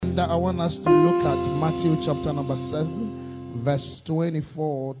that I want us to look at Matthew chapter number 7, verse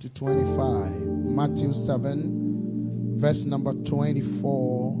 24 to 25. Matthew 7, verse number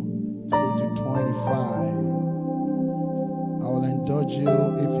 24 through to 25. I will indulge you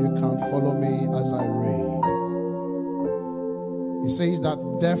if you can follow me as I read. He says that,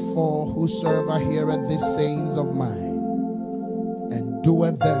 therefore, whosoever heareth these sayings of mine and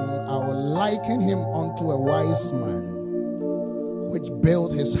doeth them, I will liken him unto a wise man, which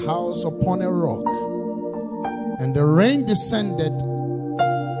built his house upon a rock. And the rain descended,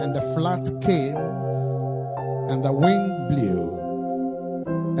 and the floods came, and the wind blew,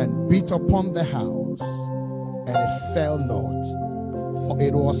 and beat upon the house, and it fell not, for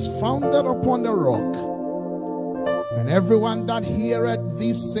it was founded upon the rock. And everyone that heareth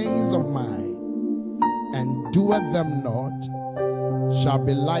these sayings of mine, and doeth them not, shall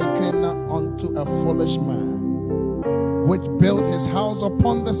be likened unto a foolish man, which built his house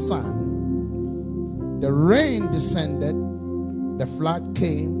upon the sand. The rain descended, the flood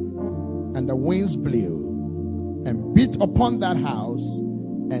came, and the winds blew, and beat upon that house,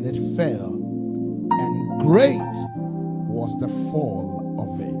 and it fell, and great was the fall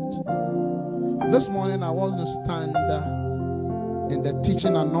of it. This morning I want to stand in the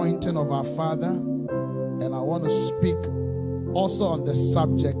teaching anointing of our Father, and I want to speak also on the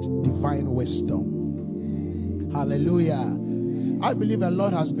subject divine wisdom. Hallelujah. I believe a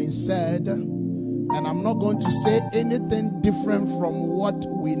lot has been said, and I'm not going to say anything different from what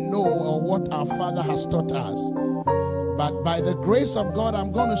we know or what our Father has taught us. But by the grace of God,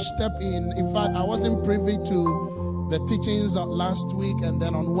 I'm going to step in. In fact, I wasn't privy to the teachings of last week and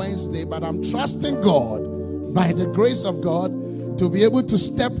then on Wednesday, but I'm trusting God, by the grace of God, to be able to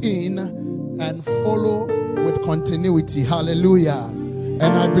step in and follow with continuity. Hallelujah. And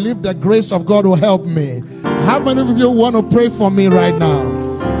I believe the grace of God will help me. How many of you want to pray for me right now?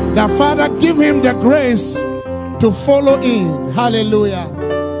 That Father, give him the grace to follow in. Hallelujah.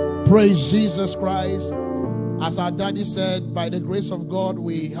 Praise Jesus Christ. As our daddy said, by the grace of God,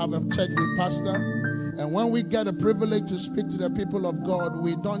 we have a church with pastor. And when we get a privilege to speak to the people of God,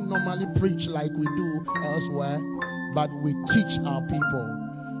 we don't normally preach like we do elsewhere, but we teach our people.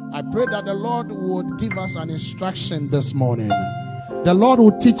 I pray that the Lord would give us an instruction this morning. The Lord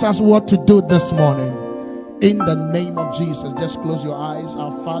will teach us what to do this morning. In the name of Jesus, just close your eyes.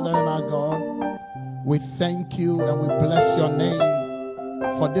 Our Father and our God, we thank you and we bless your name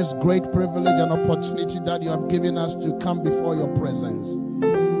for this great privilege and opportunity that you have given us to come before your presence.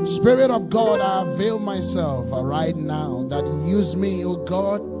 Spirit of God, I avail myself right now that you use me, O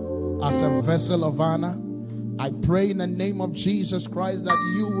God, as a vessel of honor. I pray in the name of Jesus Christ that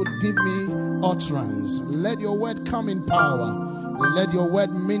you would give me utterance. Let your word come in power. Let your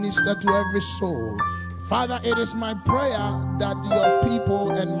word minister to every soul. Father, it is my prayer that your people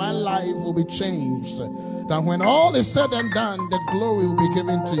and my life will be changed. That when all is said and done, the glory will be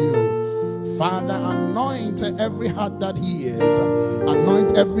given to you. Father, anoint every heart that hears.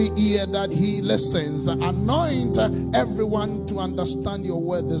 Anoint every ear that he listens. Anoint everyone to understand your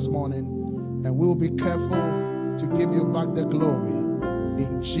word this morning. And we will be careful to give you back the glory.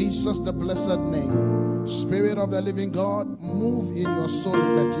 In Jesus, the blessed name. Spirit of the living God, move in your soul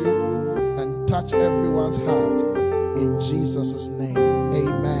liberty and touch everyone's heart. In Jesus' name,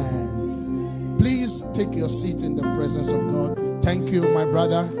 amen. Please take your seat in the presence of God. Thank you, my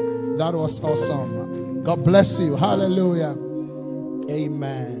brother. That was awesome. God bless you. Hallelujah.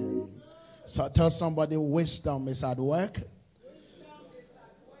 Amen. So tell somebody, wisdom is at work.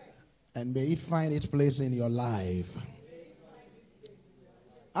 And may it find its place in your life.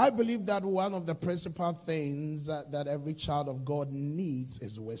 I believe that one of the principal things that every child of God needs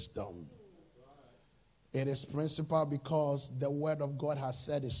is wisdom. It is principal because the word of God has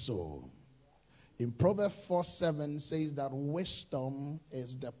said it so. In Proverbs 4:7 says that wisdom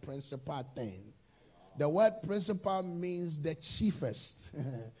is the principal thing. The word principal means the chiefest.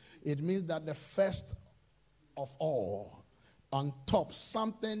 It means that the first of all, on top,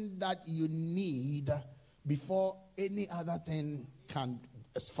 something that you need before any other thing can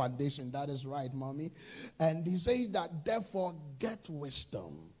as foundation. That is right, mommy. And he says that therefore get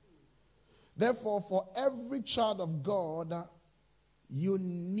wisdom. Therefore, for every child of God, you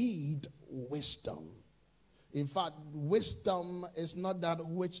need wisdom. In fact, wisdom is not that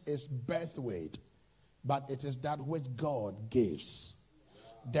which is birthright, but it is that which God gives.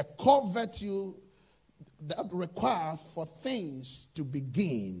 The core virtue that requires for things to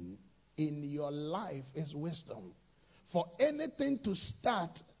begin in your life is wisdom. For anything to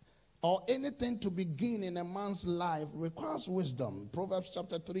start or anything to begin in a man's life requires wisdom. Proverbs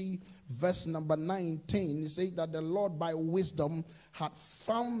chapter 3, verse number 19, it says that the Lord by wisdom had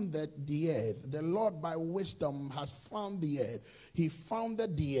founded the earth. The Lord by wisdom has found the earth. He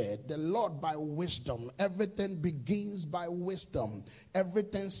founded the earth. The Lord by wisdom. Everything begins by wisdom.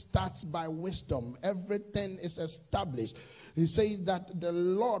 Everything starts by wisdom. Everything is established. He says that the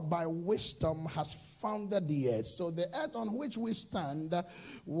Lord by wisdom has founded the earth. So the earth on which we stand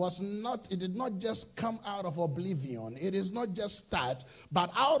it did not just come out of oblivion. It is not just start,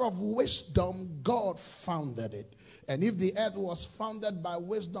 but out of wisdom, God founded it. And if the earth was founded by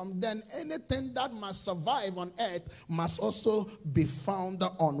wisdom, then anything that must survive on earth must also be found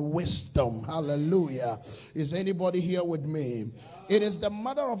on wisdom. Hallelujah. Is anybody here with me? It is the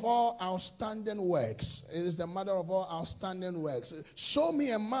mother of all outstanding works. It is the mother of all outstanding works. Show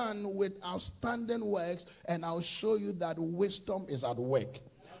me a man with outstanding works, and I'll show you that wisdom is at work.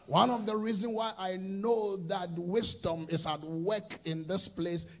 One of the reasons why I know that wisdom is at work in this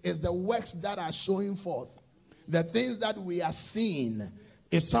place is the works that are showing forth. The things that we are seeing.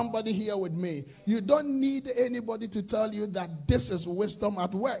 Is somebody here with me? You don't need anybody to tell you that this is wisdom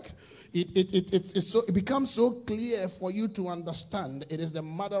at work. It becomes so clear for you to understand. It is the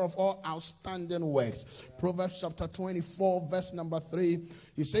mother of all outstanding works. Proverbs chapter 24, verse number 3.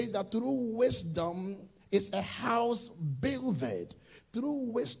 He says that through wisdom is a house builded.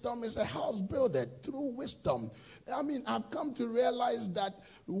 Through wisdom is a house builded. Through wisdom. I've come to realize that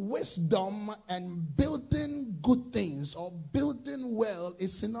wisdom and building good things or building well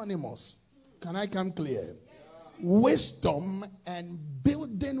is synonymous. Can I come clear? Wisdom and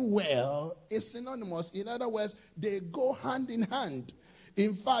building well is synonymous. In other words, they go hand in hand.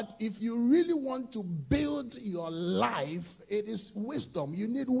 In fact, if you really want to build your life, it is wisdom. You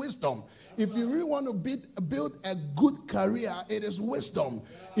need wisdom. If you really want to build a good career, it is wisdom.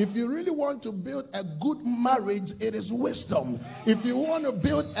 If you really want to build a good marriage, it is wisdom. If you want to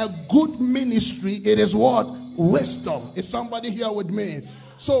build a good ministry, it is what? Wisdom. Is somebody here with me?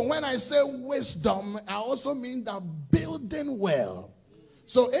 So when I say wisdom, I also mean that building well.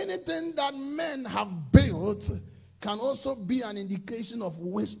 So anything that men have built can also be an indication of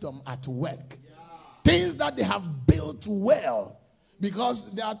wisdom at work. Things that they have built well.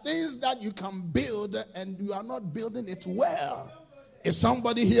 Because there are things that you can build and you are not building it well. Is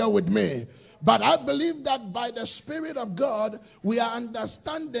somebody here with me? But I believe that by the Spirit of God, we are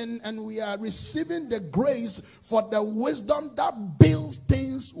understanding and we are receiving the grace for the wisdom that builds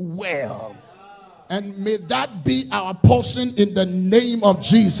things well. And may that be our portion in the name of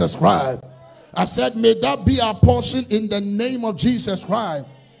Jesus Christ. I said, may that be our portion in the name of Jesus Christ.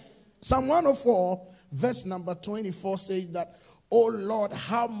 Psalm 104, verse number 24 says that, O Lord,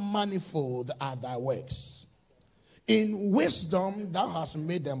 how manifold are thy works. In wisdom thou hast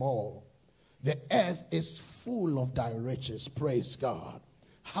made them all. The earth is full of thy riches. Praise God.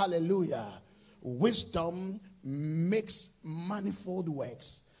 Hallelujah. Wisdom makes manifold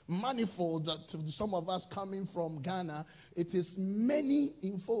works. Manifold, to some of us coming from Ghana, it is many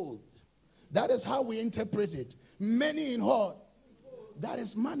in fold. That is how we interpret it. Many in what? That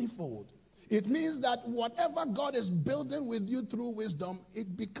is manifold. It means that whatever God is building with you through wisdom,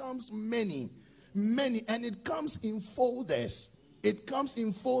 it becomes many. Many. And it comes in folders. It comes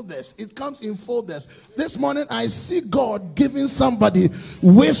in folders. It comes in folders. This morning I see God giving somebody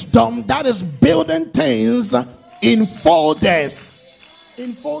wisdom that is building things in folders.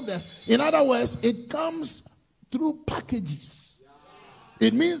 In folders. In other words, it comes through packages.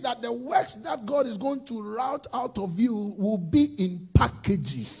 It means that the works that God is going to route out of you will be in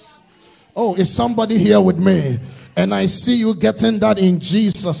packages. Oh, is somebody here with me? And I see you getting that in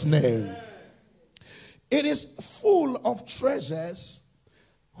Jesus' name. It is full of treasures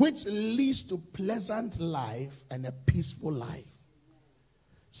which leads to pleasant life and a peaceful life.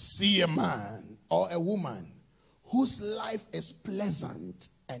 See a man or a woman whose life is pleasant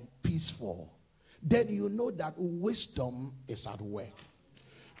and peaceful. Then you know that wisdom is at work.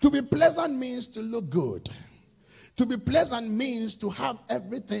 To be pleasant means to look good. To be pleasant means to have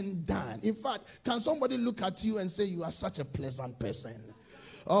everything done. In fact, can somebody look at you and say you are such a pleasant person?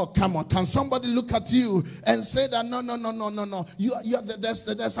 Oh, come on. Can somebody look at you and say that no.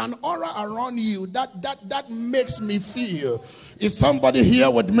 There's an aura around you that makes me feel. Is somebody here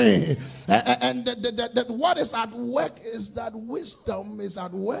with me? And what is at work is that wisdom is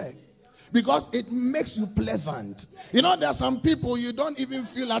at work. Because it makes you pleasant. You know, there are some people you don't even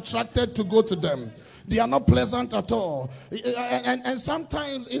feel attracted to go to them. They are not pleasant at all. And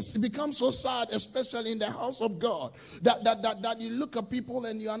sometimes it becomes so sad, especially in the house of God, that you look at people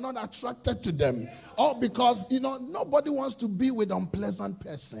and you are not attracted to them. All because, nobody wants to be with an unpleasant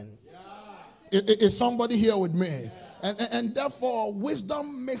person. Is somebody here with me? And therefore,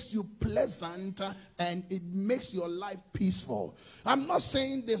 wisdom makes you pleasant and it makes your life peaceful. I'm not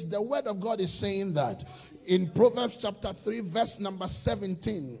saying this. The word of God is saying that. In Proverbs chapter 3, verse number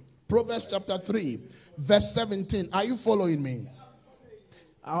 17. Proverbs chapter 3, verse 17. Are you following me?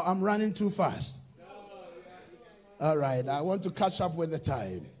 I'm running too fast. All right. I want to catch up with the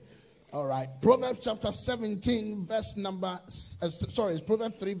time. All right. Proverbs chapter 17, verse number... it's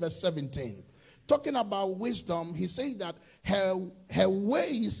Proverbs 3, verse 17. Talking about wisdom, he said that her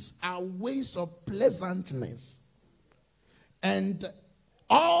ways are ways of pleasantness, and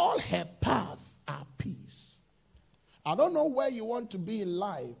all her paths are peace. I don't know where you want to be in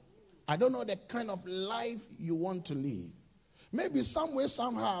life. I don't know the kind of life you want to live. Maybe some way,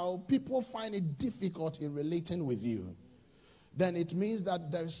 somehow, people find it difficult in relating with you. Then it means that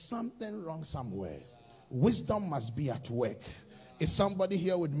there's something wrong somewhere. Wisdom must be at work. Is somebody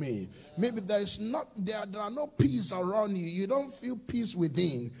here with me? Maybe there are no peace around you. You don't feel peace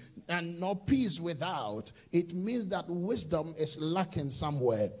within and no peace without. It means that wisdom is lacking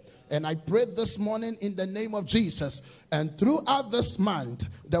somewhere. And I pray this morning in the name of Jesus, and throughout this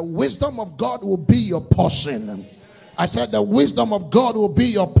month, the wisdom of God will be your portion. I said the wisdom of God will be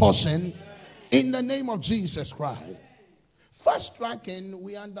your portion in the name of Jesus Christ. First striking,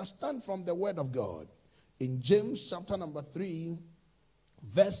 we understand from the word of God. In James chapter number 3,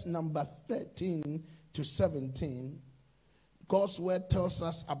 verse number 13 to 17, God's word tells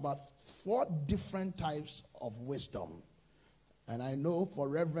us about 4 different types of wisdom. And I know for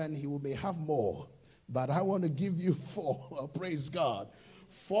Reverend, he may have more, but I want to give you 4. Praise God.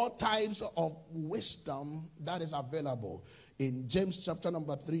 4 types of wisdom that is available in James chapter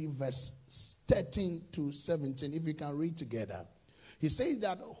number 3, verse 13 to 17. If you can read together. He says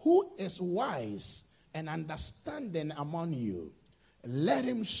that who is wise and understanding among you, let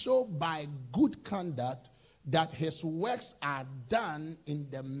him show by good conduct that his works are done in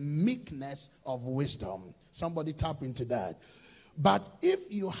the meekness of wisdom. Somebody tap into that. But if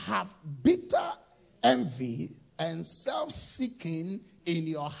you have bitter envy and self-seeking in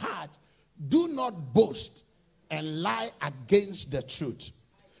your heart, do not boast and lie against the truth.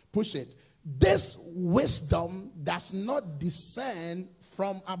 Push it. This wisdom does not descend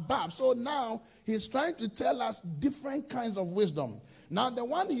from above. So now he's trying to tell us different kinds of wisdom. Now the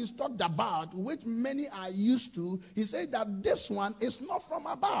one he's talked about, which many are used to, he said that this one is not from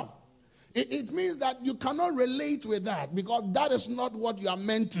above. It means that you cannot relate with that because that is not what you are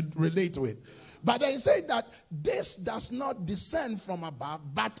meant to relate with. But they say that this does not descend from above,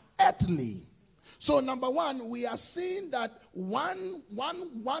 but earthly. So number one, we are seeing that one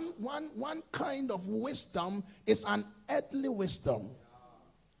kind of wisdom is an earthly wisdom.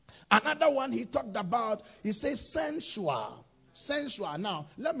 Another one he talked about, he says sensual. Sensual. Now,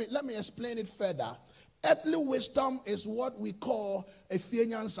 let me explain it further. Earthly wisdom is what we call a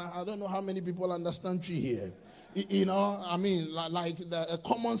fianyansa. I don't know how many people understand tree here. You know, I mean, like the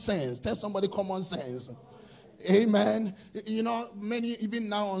common sense. Tell somebody common sense. Amen. You know, many, even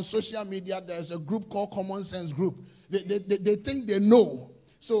now on social media, there's a group called Common Sense Group. They think they know.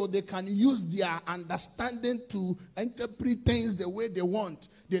 So they can use their understanding to interpret things the way they want.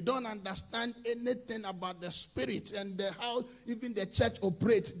 They don't understand anything about the spirit and how even the church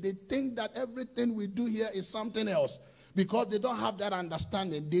operates. They think that everything we do here is something else because they don't have that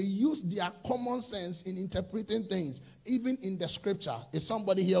understanding. They use their common sense in interpreting things, even in the scripture. Is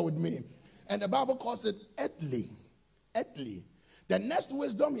somebody here with me? And the Bible calls it earthly. Earthly. The next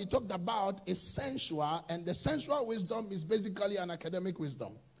wisdom he talked about is sensual, and the sensual wisdom is basically an academic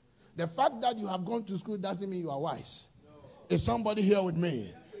wisdom. The fact that you have gone to school doesn't mean you are wise. No. Is somebody here with me?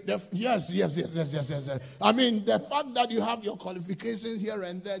 Yes. I mean, the fact that you have your qualifications here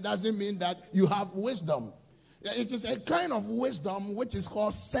and there doesn't mean that you have wisdom. It is a kind of wisdom which is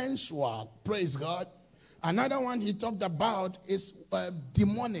called sensual. Praise God. Another one he talked about is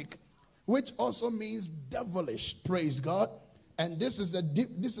demonic, which also means devilish. Praise God. And this is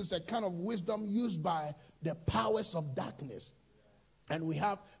a kind of wisdom used by the powers of darkness. And we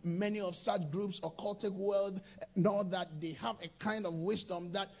have many of such groups, occultic world, know that they have a kind of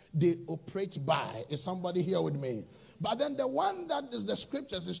wisdom that they operate by. Is somebody here with me? But then the one that is the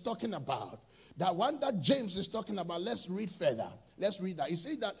scriptures is talking about, that one that James is talking about, let's read further. Let's read that. He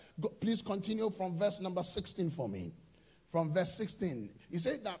says that, please continue from verse number 16 for me. From verse 16. He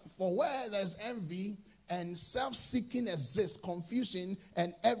said that for where there's envy and self-seeking exists, confusion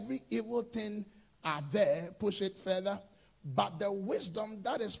and every evil thing are there. Push it further. But the wisdom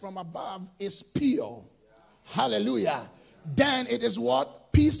that is from above is pure. Hallelujah. Then it is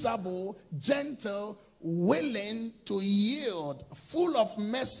what? Peaceable, gentle, willing to yield, full of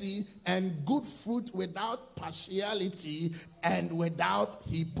mercy and good fruit, without partiality and without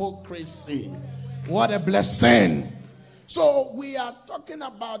hypocrisy. What a blessing. So we are talking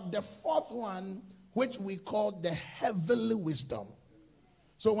about the fourth one, which we call the heavenly wisdom.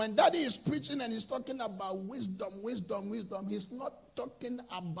 So when Daddy is preaching and he's talking about wisdom, he's not talking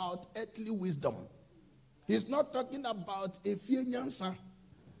about earthly wisdom. He's not talking about Ephesians.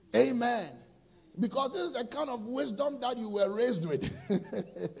 Amen. Because this is the kind of wisdom that you were raised with,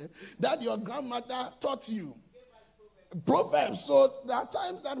 that your grandmother taught you. Proverbs. So there are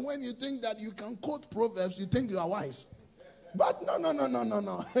times that when you think that you can quote Proverbs, you think you are wise. But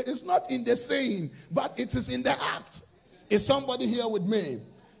no. It's not in the saying, but it is in the act. Is somebody here with me?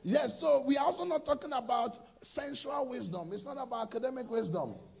 Yes, so we are also not talking about sensual wisdom. It's not about academic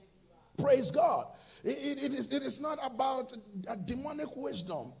wisdom. Praise God. It is not about a demonic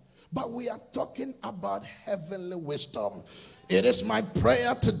wisdom, but we are talking about heavenly wisdom. It is my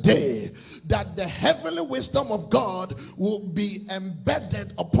prayer today that the heavenly wisdom of God will be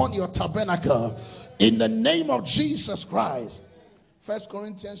embedded upon your tabernacle in the name of Jesus Christ. 1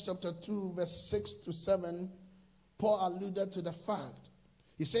 Corinthians chapter 2, verse 6 to 7, Paul alluded to the fact.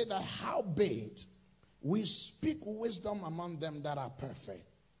 He said that howbeit we speak wisdom among them that are perfect,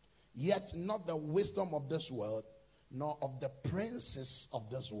 yet not the wisdom of this world, nor of the princes of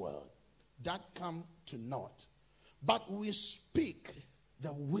this world, that come to naught. But we speak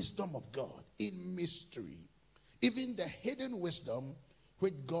the wisdom of God in mystery, even the hidden wisdom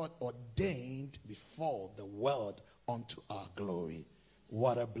which God ordained before the world unto our glory.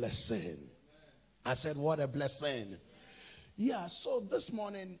 What a blessing. I said, what a blessing. Yeah, so this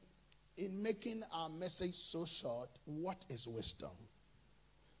morning, in making our message so short, what is wisdom?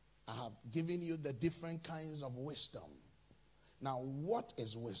 I have given you the different kinds of wisdom. Now, what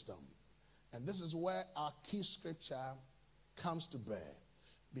is wisdom? And this is where our key scripture comes to bear.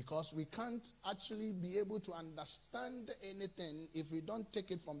 Because we can't actually be able to understand anything if we don't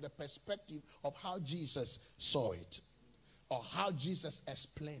take it from the perspective of how Jesus saw it or how Jesus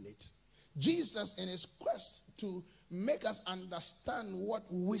explained it. Jesus, in his quest to make us understand what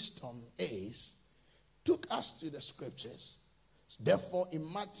wisdom is, took us to the scriptures. Therefore, in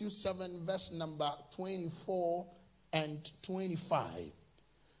Matthew 7, verse number 24 and 25,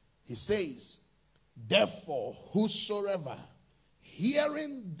 he says, therefore, whosoever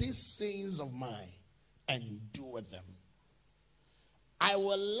hearing these sayings of mine and doeth them, I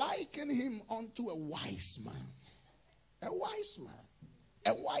will liken him unto a wise man. A wise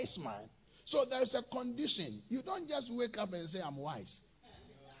man. A wise man. So there's a condition. You don't just wake up and say, I'm wise.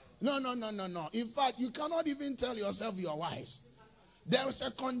 No. In fact, you cannot even tell yourself you're wise. There is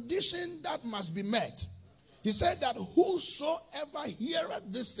a condition that must be met. He said that whosoever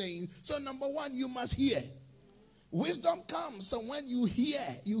heareth this saying. So number one, you must hear. Wisdom comes so when you hear.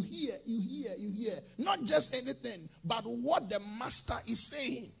 Not just anything, but what the master is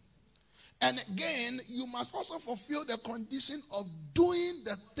saying. And again, you must also fulfill the condition of doing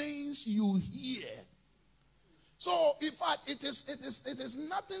the things you hear. So, in fact, it is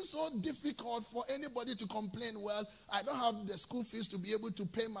nothing so difficult for anybody to complain, well, I don't have the school fees to be able to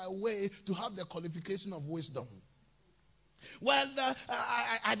pay my way to have the qualification of wisdom. Well,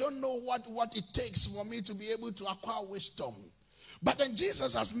 I don't know what it takes for me to be able to acquire wisdom. But then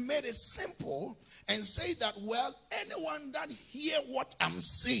Jesus has made it simple and say that, well, anyone that hear what I'm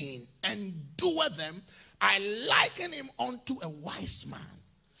saying and doeth them, I liken him unto a wise man.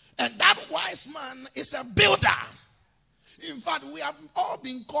 And that wise man is a builder. In fact, we have all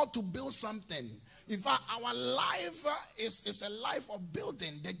been called to build something. In fact, our life is a life of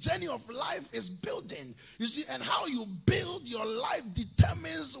building. The journey of life is building. You see, and how you build your life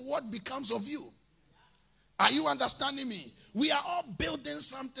determines what becomes of you. Are you understanding me? We are all building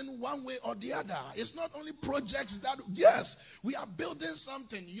something one way or the other. It's not only projects that, yes, we are building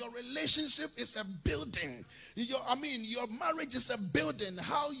something. Your relationship is a building. Your marriage is a building.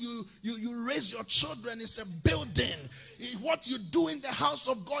 How you raise your children is a building. What you do in the house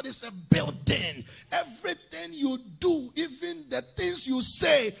of God is a building. Everything you do, even the things you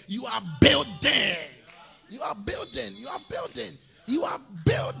say, you are building. You are building. You are building. You are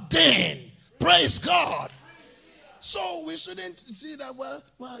building. Praise God. So we shouldn't see that, well,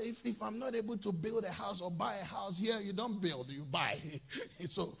 if I'm not able to build a house or buy a house here, you don't build, you buy.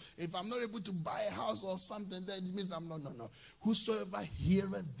 So if I'm not able to buy a house or something, that means I'm not, no. Whosoever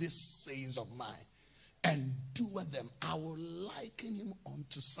heareth these sayings of mine and doeth them, I will liken him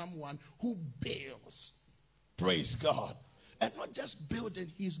unto someone who builds. Praise God. And not just building,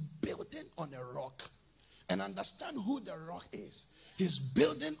 he's building on a rock. and understand who the rock is. He's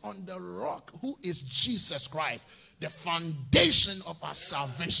building on the rock who is Jesus Christ, the foundation of our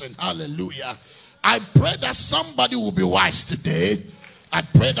salvation. Hallelujah. I pray that somebody will be wise today. I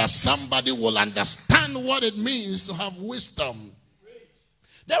pray that somebody will understand what it means to have wisdom.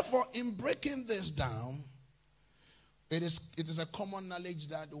 Therefore, in breaking this down, it is a common knowledge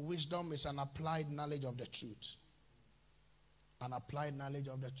that wisdom is an applied knowledge of the truth. An applied knowledge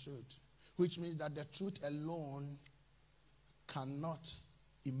of the truth. Which means that the truth alone cannot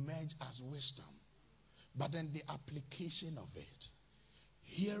emerge as wisdom. But then the application of it.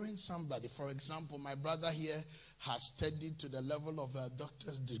 Hearing somebody, for example, my brother here has studied to the level of a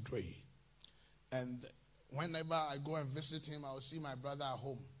doctor's degree. And whenever I go and visit him, I will see my brother at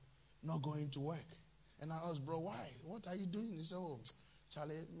home, not going to work. And I ask, bro, why? What are you doing? He said, oh,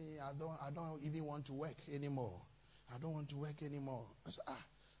 Charlie, I don't even want to work anymore. I don't want to work anymore. I said,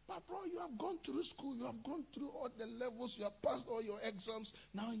 but bro, you have gone through school. You have gone through all the levels. You have passed all your exams.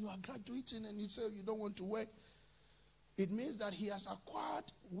 Now you are graduating and you say you don't want to work. It means that he has acquired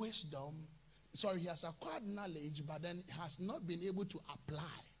wisdom. He has acquired knowledge, but then has not been able to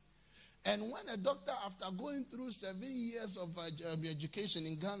apply. And when a doctor, after going through 7 years of education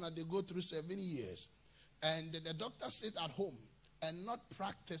in Ghana, they go through 7 years, and the doctor sits at home and not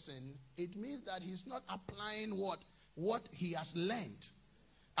practicing, it means that he's not applying what he has learned.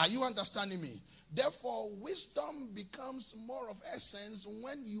 Are you understanding me? Therefore, wisdom becomes more of essence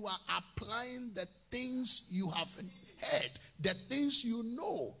when you are applying the things you have heard, the things you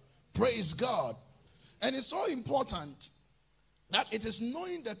know. Praise God. And it's so important that it is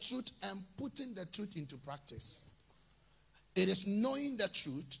knowing the truth and putting the truth into practice. It is knowing the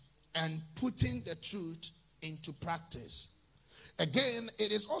truth and putting the truth into practice. Again,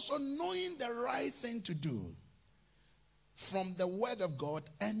 it is also knowing the right thing to do from the word of God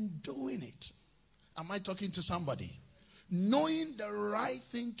and doing it. Am I talking to somebody? Knowing the right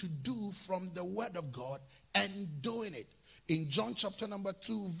thing to do from the word of God and doing it. In John chapter number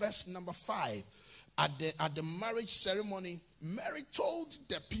 2, verse number 5, at the marriage ceremony, Mary told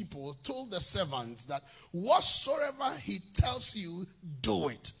the servants that whatsoever he tells you, do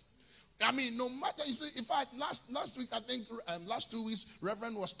it. I mean, no matter, in fact, last week, I think, last 2 weeks,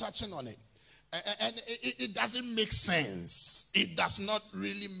 Reverend was touching on it. And it doesn't make sense. It does not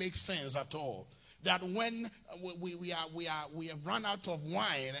really make sense at all. That when we have run out of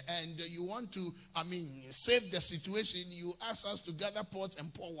wine and you want to, save the situation, you ask us to gather pots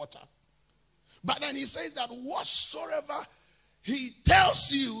and pour water. But then he says that whatsoever he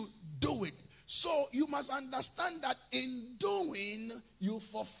tells you, do it. So you must understand that in doing, you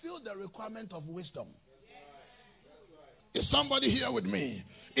fulfill the requirement of wisdom. Is somebody here with me?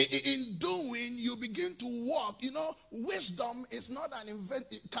 In doing, you begin to walk. You know, wisdom is not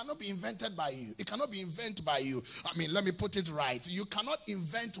it cannot be invented by you. It cannot be invented by you. Let me put it right. You cannot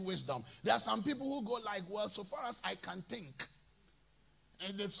invent wisdom. There are some people who go like, well, so far as I can think,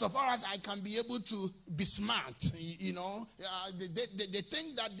 and so far as I can be able to be smart, they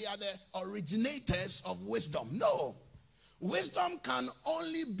think that they are the originators of wisdom. No. Wisdom can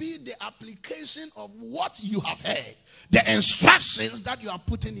only be the application of what you have heard, the instructions that you are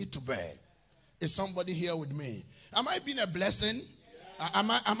putting it to bear. Is somebody here with me? Am I being a blessing? Am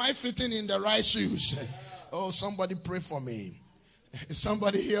I fitting in the right shoes? Oh, somebody pray for me. Is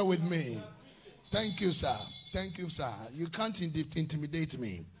somebody here with me? Thank you, sir. Thank you, sir. You can't intimidate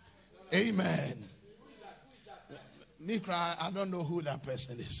me. Amen. Mikra, I don't know who that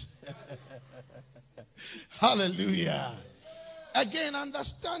person is. Hallelujah. Again,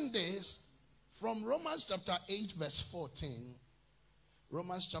 understand this from Romans chapter 8, verse 14.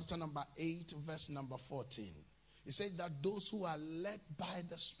 Romans chapter number 8, verse number 14. It says that those who are led by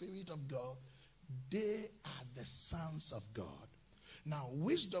the Spirit of God, they are the sons of God. Now,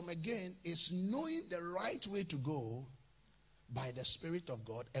 wisdom again is knowing the right way to go by the Spirit of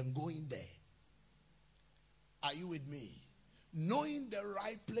God and going there. Are you with me? Knowing the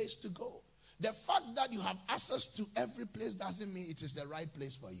right place to go. The fact that you have access to every place doesn't mean it is the right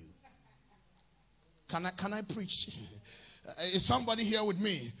place for you. Can I preach? Is somebody here with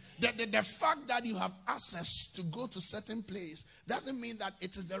me? The fact that you have access to go to certain place doesn't mean that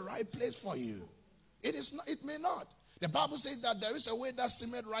it is the right place for you. It is not. It may not. The Bible says that there is a way that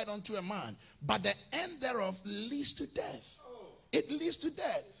seemeth right unto a man, but the end thereof leads to death. It leads to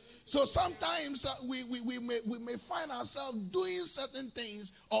death. So sometimes we may find ourselves doing certain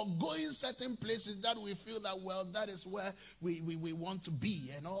things or going certain places that we feel that, well, that is where we want to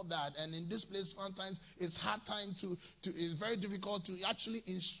be and all that. And in this place, sometimes it's hard time it's very difficult to actually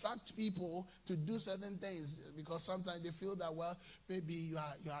instruct people to do certain things, because sometimes they feel that, well, maybe you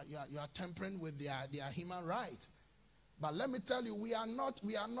are tampering with their human rights. But let me tell you, we are not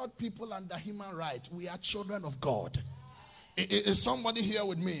people under human rights. We are children of God. Is somebody here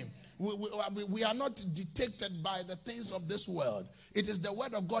with me? We are not dictated by the things of this world. It is the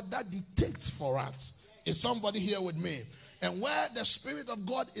word of God that dictates for us. Is somebody here with me? And where the Spirit of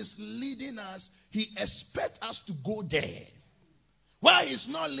God is leading us, He expects us to go there. Where He's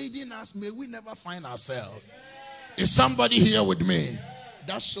not leading us, may we never find ourselves. Is somebody here with me?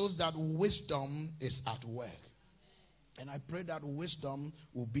 That shows that wisdom is at work. And I pray that wisdom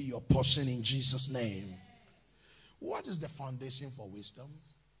will be your portion in Jesus' name. What is the foundation for wisdom?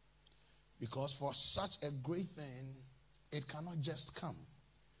 Because for such a great thing, it cannot just come.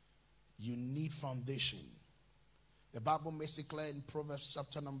 You need foundation. The Bible makes it clear in Proverbs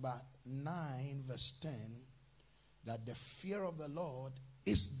chapter number 9, verse 10, that the fear of the Lord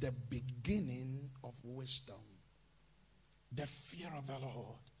is the beginning of wisdom. The fear of the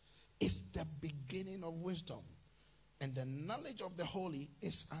Lord is the beginning of wisdom. And the knowledge of the holy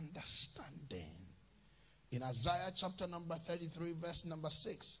is understanding. In Isaiah chapter number 33, verse number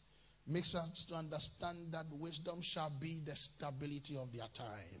 6, makes us to understand that wisdom shall be the stability of their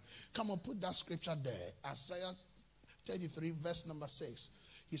time. Come on, put that scripture there. Isaiah 33, verse number 6.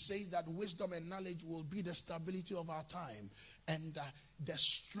 He says that wisdom and knowledge will be the stability of our time. And the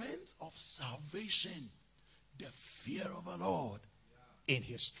strength of salvation, the fear of the Lord in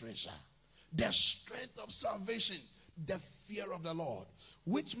His treasure. The strength of salvation, the fear of the Lord.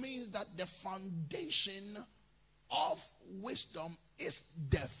 Which means that the foundation of wisdom is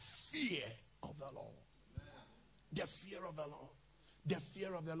the fear of the Lord. The fear of the Lord. The fear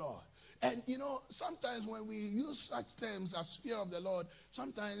of the Lord. And you know, sometimes when we use such terms as fear of the Lord,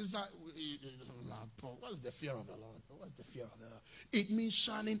 sometimes what's the fear of the Lord? What's the fear of the Lord? It means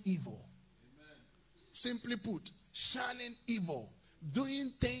shunning evil. Amen. Simply put, shunning evil. Doing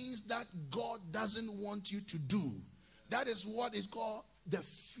things that God doesn't want you to do. That is what is called the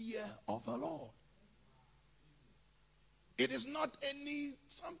fear of the Lord. It is not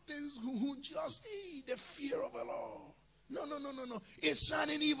something who just the fear of the Lord. No. It's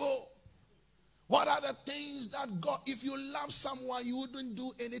shunning evil. What are the things that God, if you love someone, you wouldn't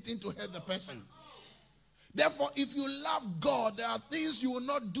do anything to hurt the person. Therefore, if you love God, there are things you will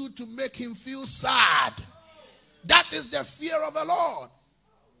not do to make Him feel sad. That is the fear of the Lord.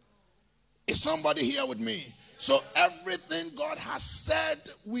 Is somebody here with me? So everything God has said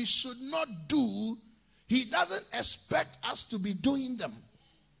we should not do, He doesn't expect us to be doing them.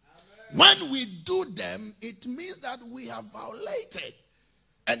 When we do them, it means that we have violated.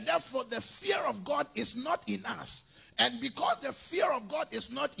 And therefore the fear of God is not in us. And because the fear of God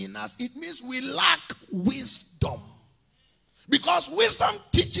is not in us, it means we lack wisdom. Because wisdom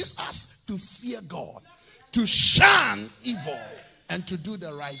teaches us to fear God, to shun evil, and to do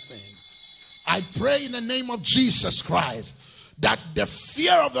the right thing. I pray in the name of Jesus Christ that the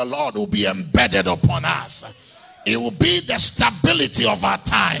fear of the Lord will be embedded upon us. It will be the stability of our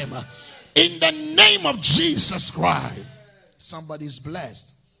time. In the name of Jesus Christ. Somebody's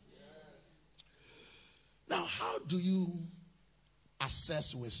blessed. Now, how do you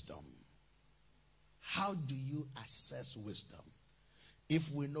assess wisdom? How do you assess wisdom?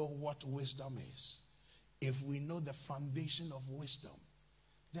 If we know what wisdom is, if we know the foundation of wisdom,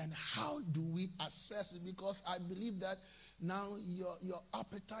 then how do we assess it? Because I believe that now your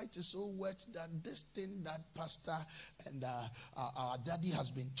appetite is so wet that this thing that Pastor and our daddy has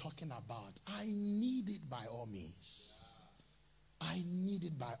been talking about, I need it by all means. I need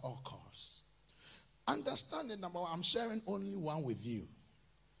it by all costs. Understanding number one, I'm sharing only one with you.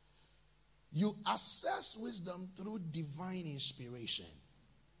 You assess wisdom through divine inspiration.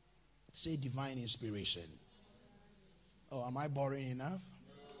 Say divine inspiration. Oh, am I boring enough?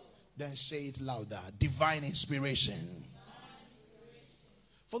 Then say it louder. Divine inspiration.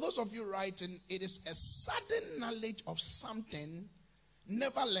 For those of you writing, it is a sudden knowledge of something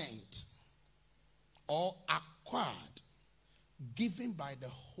never learned or acquired, given by the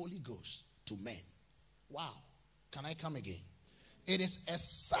Holy Ghost to men. Wow. Can I come again? It is a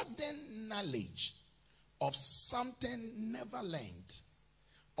sudden knowledge of something never learned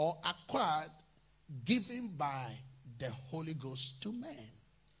or acquired, given by the Holy Ghost to men.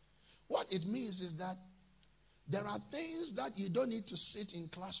 What it means is that there are things that you don't need to sit in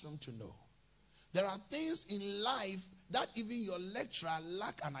classroom to know. There are things in life that even your lecturer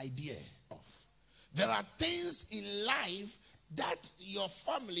lack an idea of. There are things in life that your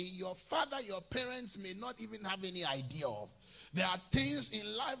family, your father, your parents may not even have any idea of. There are things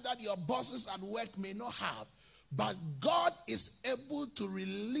in life that your bosses at work may not have. But God is able to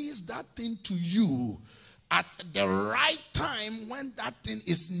release that thing to you at the right time when that thing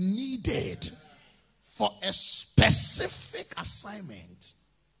is needed for a specific assignment.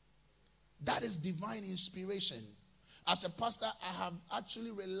 That is divine inspiration. As a pastor, I have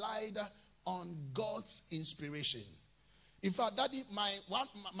actually relied on God's inspiration. In fact, Daddy,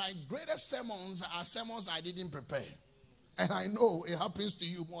 my greatest sermons are sermons I didn't prepare. And I know it happens to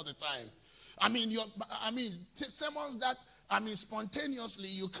you more the time. Sermons that, spontaneously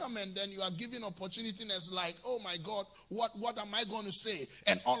you come and then you are given opportunity and it's like, oh my God, what am I going to say?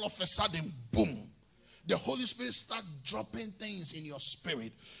 And all of a sudden, boom. The Holy Spirit starts dropping things in your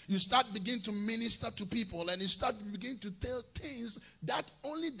spirit. You start begin to minister to people and you start begin to tell things that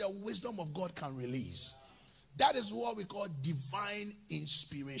only the wisdom of God can release. That is what we call divine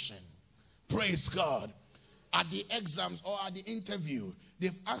inspiration. Praise God. At the exams or at the interview,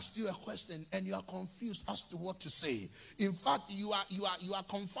 they've asked you a question and you are confused as to what to say. In fact, you are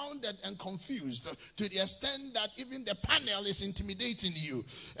confounded and confused to the extent that even the panel is intimidating you.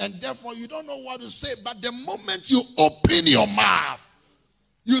 And therefore, you don't know what to say. But the moment you open your mouth,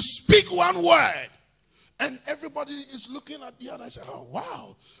 you speak one word, and everybody is looking at you and I say, oh,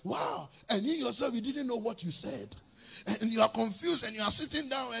 wow. And you yourself, you didn't know what you said. And you are confused and you are sitting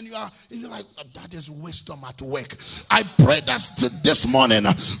down and you're like, that is wisdom at work. I pray that this morning,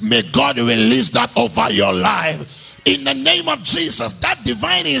 may God release that over your life. In the name of Jesus, that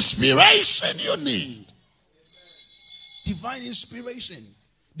divine inspiration you need. Divine inspiration.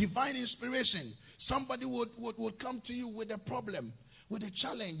 Divine inspiration. Somebody would come to you with a problem, with a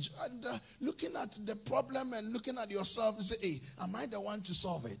challenge. And looking at the problem and looking at yourself and say, hey, am I the one to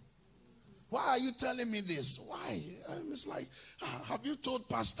solve it? Why are you telling me this? Why? It's like, have you told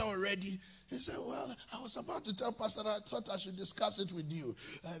Pastor already? He said, well, I was about to tell Pastor, I thought I should discuss it with you.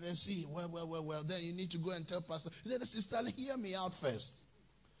 And then see, well, then you need to go and tell Pastor. Then the sister, hear me out first.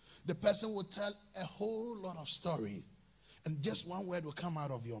 The person will tell a whole lot of story. And just one word will come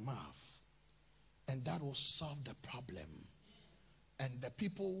out of your mouth. And that will solve the problem. And the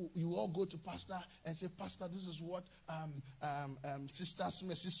people, you all go to Pastor and say, Pastor, this is what Sister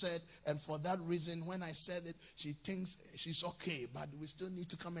Smith said. And for that reason, when I said it, she thinks she's okay. But we still need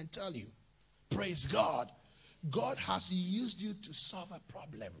to come and tell you. Praise God. God has used you to solve a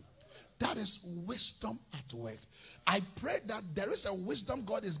problem. That is wisdom at work. I pray that there is a wisdom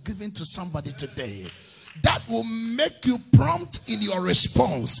God is giving to somebody today that will make you prompt in your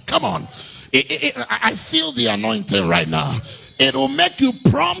response. Come on. I feel the anointing right now. It will make you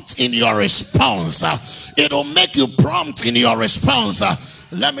prompt in your response. It will make you prompt in your response.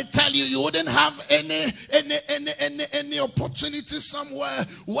 Let me tell you, you wouldn't have any opportunity somewhere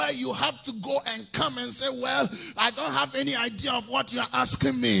where you have to go and come and say, well, I don't have any idea of what you're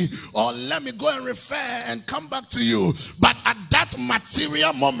asking me, or let me go and refer and come back to you. But at that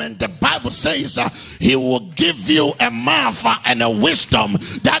material moment, the Bible says he will give you a mouth and a wisdom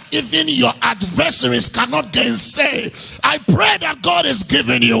that even your adversaries cannot gainsay. I pray that God is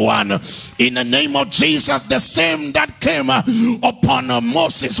giving you one in the name of Jesus, the same that came upon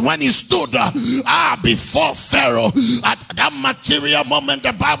Moses when he stood before Pharaoh. At that material moment,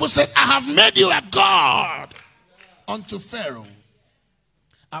 the Bible said, I have made you a God unto Pharaoh.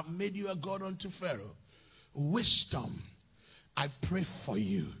 I've made you a God unto Pharaoh. Wisdom, I pray for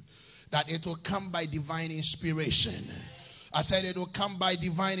you that it will come by divine inspiration. I said it will come by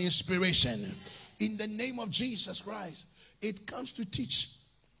divine inspiration. In the name of Jesus Christ. It comes to teach.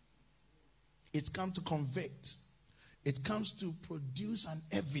 It comes to convict. It comes to produce an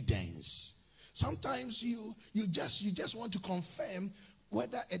evidence. Sometimes you just want to confirm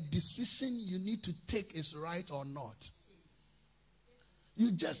whether a decision you need to take is right or not.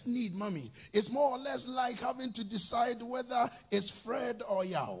 You just need, mommy. It's more or less like having to decide whether it's Fred or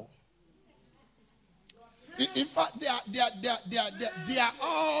Yao. In fact, they are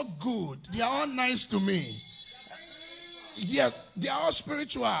all good. They are all nice to me. Yeah, they are all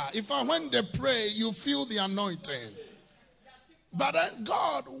spiritual. In fact, when they pray, you feel the anointing. But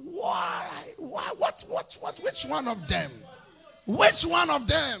God, why? What? Which one of them? Which one of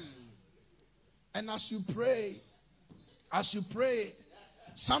them? And as you pray,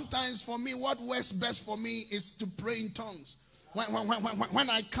 sometimes for me, what works best for me is to pray in tongues. When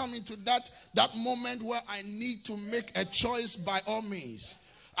I come into that moment where I need to make a choice by all means,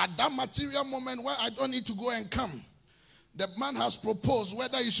 at that material moment where I don't need to go and come, The man has proposed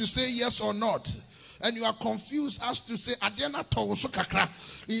whether you should say yes or not. And you are confused as to say, Adena Toso Kakra.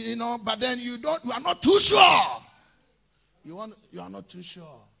 You know, but then you are not too sure. You are not too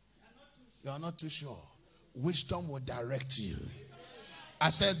sure. You are not too sure. Wisdom will direct you. I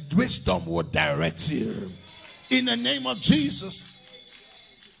said, wisdom will direct you. In the name of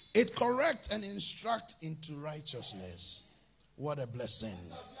Jesus, it corrects and instructs into righteousness. What a blessing.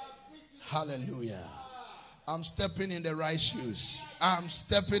 Hallelujah. I'm stepping in the right shoes. I'm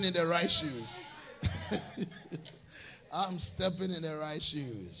stepping in the right shoes. I'm stepping in the right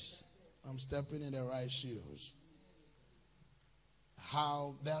shoes. I'm stepping in the right shoes.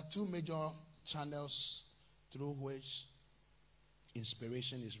 How there are two major channels through which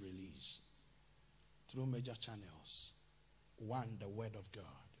inspiration is released. Through major channels. One, the Word of God.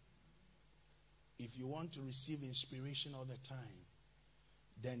 If you want to receive inspiration all the time,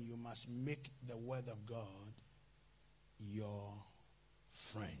 then you must make the Word of God your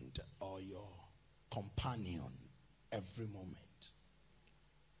friend or your companion every moment.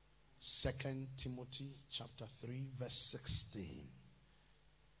 2 Timothy chapter 3 verse 16.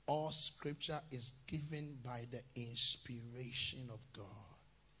 All scripture is given by the inspiration of God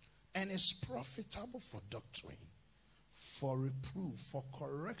and is profitable for doctrine, for reproof, for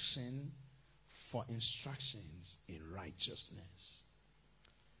correction, for instructions in righteousness.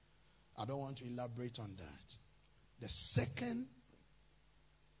 I don't want to elaborate on that. The second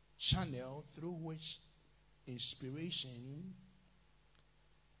channel through which inspiration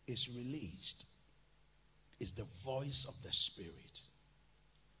is released is the voice of the Spirit.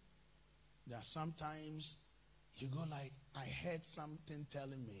 There are sometimes you go like, I heard something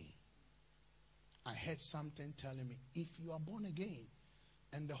telling me. I heard something telling me. If you are born again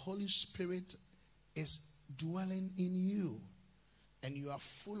and the Holy Spirit is dwelling in you and you are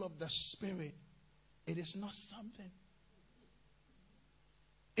full of the Spirit, it is not something.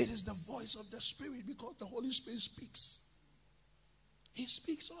 It is the voice of the Spirit, because the Holy Spirit speaks. He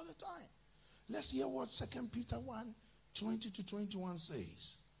speaks all the time. Let's hear what 2 Peter 1, 20 to 21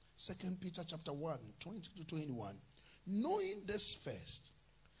 says. 2 Peter chapter 1, 20 to 21. Knowing this first,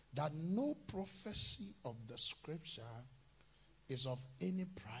 that no prophecy of the scripture is of any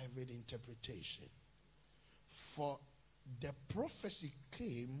private interpretation. For the prophecy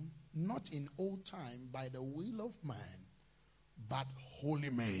came not in old time by the will of man, but holy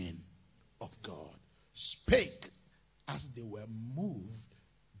men of God spake as they were moved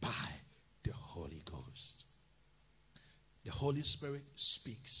by the Holy Ghost. The Holy Spirit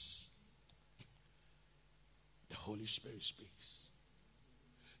speaks. The Holy Spirit speaks.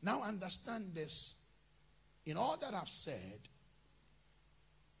 Now understand this. In all that I've said,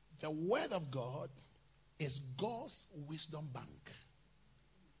 the Word of God is God's wisdom bank.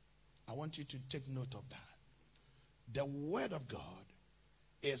 I want you to take note of that. The Word of God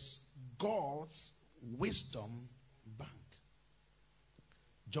is God's wisdom bank.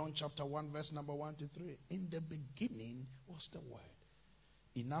 John chapter 1 verse number 1 to 3. In the beginning was the Word.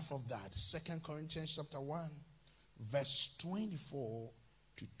 Enough of that. 2 Corinthians chapter 1 verse 24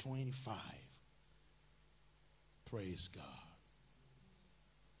 to 25. Praise God.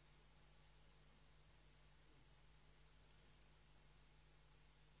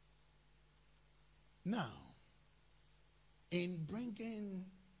 Now, in bringing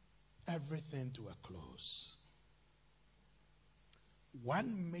everything to a close,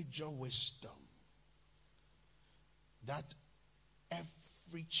 one major wisdom that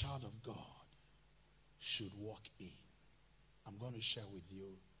every child of God should walk in, I'm going to share with you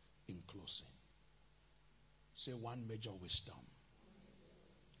in closing. Say one major wisdom.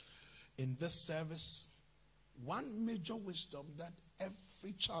 In this service, one major wisdom that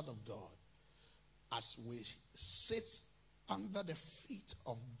every child of God, as we sit under the feet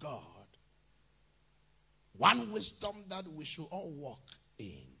of God, one wisdom that we should all walk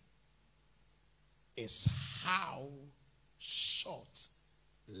in is how short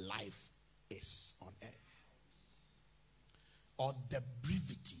life is on earth, or the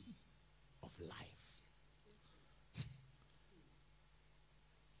brevity of life.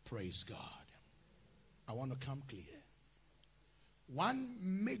 Praise God. I want to come clear. One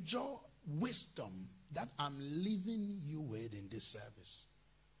major wisdom that I'm leaving you with in this service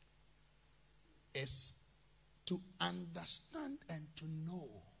is to understand and to know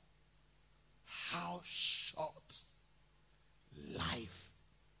how short life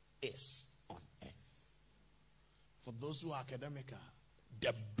is on earth. For those who are academic,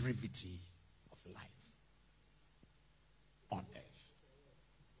 the brevity of life on earth.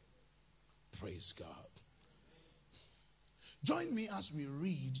 Praise God. Join me as we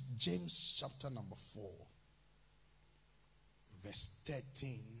read James chapter number 4. verse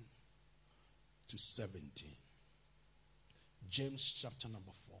 13 to 17. James chapter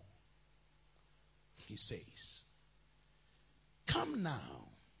number 4. He says, "Come now,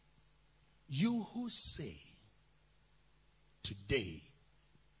 you who say, today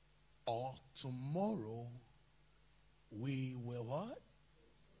or tomorrow we will what?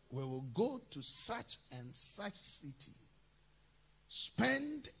 We will go to such and such city,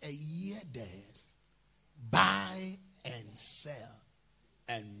 spend a year there, buy and sell,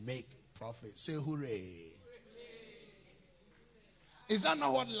 and make profit." Say hooray. Is that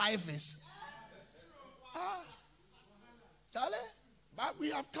not what life is? Charlie, but we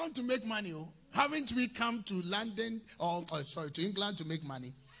have come to make money. Oh. Haven't we come to London, to England to make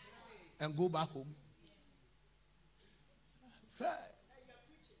money and go back home?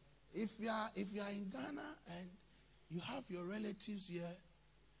 If you are in Ghana and you have your relatives here,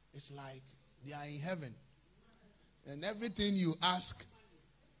 it's like they are in heaven. And everything you ask,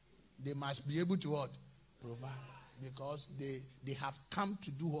 they must be able to what? Provide. Because they have come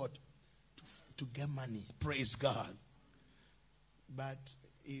to do what? To get money. Praise God. But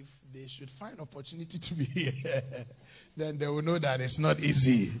if they should find opportunity to be here, then they will know that it's not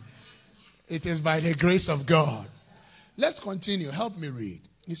easy. It is by the grace of God. Let's continue. Help me read.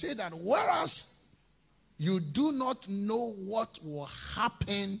 He said that whereas you do not know what will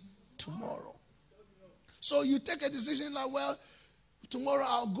happen tomorrow. So you take a decision like, well, tomorrow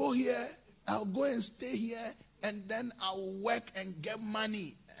I'll go here, I'll go and stay here, and then I'll work and get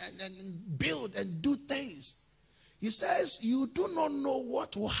money and build and do things. He says, you do not know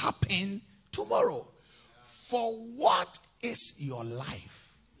what will happen tomorrow. For what is your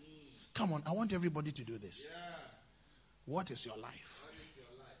life? Come on, I want everybody to do this. What is your life?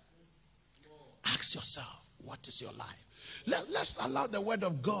 Ask yourself, what is your life? Let's allow the word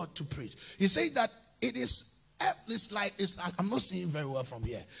of God to preach. He said that I'm not seeing very well from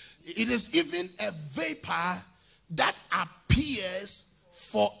here. It is even a vapor that appears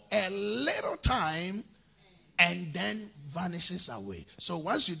for a little time and then vanishes away. So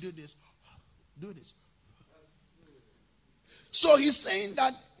once you do this. So he's saying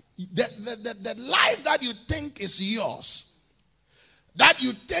that the life that you think is yours, that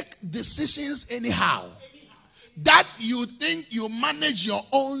you take decisions anyhow, that you think you manage your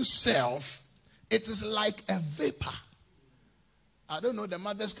own self, it is like a vapor. I don't know, the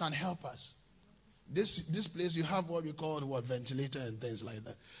mothers can help us. This place, you have what we call ventilator and things like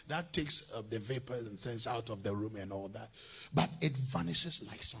that. That takes the vapor and things out of the room and all that. But it vanishes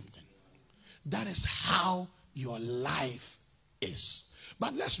like something. That is how your life is.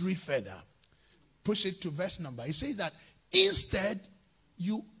 But let's read further. Push it to verse number. It says that instead,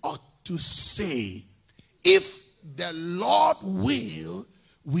 you ought to say, if the Lord will,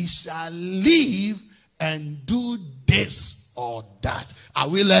 we shall live and do this or that. Are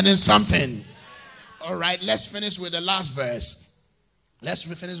we learning something? All right, let's finish with the last verse. Let's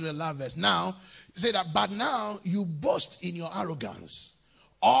finish with the last verse. Now, say that, but now you boast in your arrogance.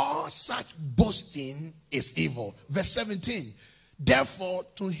 All such boasting is evil. Verse 17. Therefore,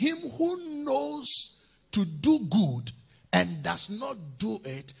 to him who knows to do good and does not do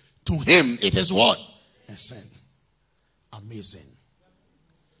it, to him it is what? A sin. Amazing.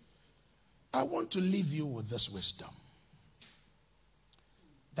 I want to leave you with this wisdom.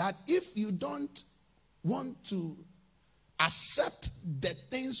 That if you don't want to accept the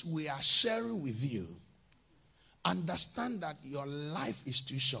things we are sharing with you, understand that your life is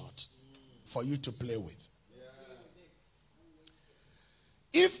too short for you to play with.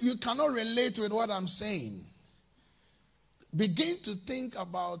 If you cannot relate with what I'm saying, begin to think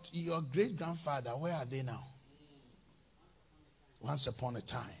about your great-grandfather. Where are they now? Once upon a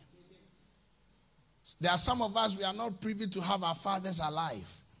time. There are some of us, we are not privy to have our fathers alive.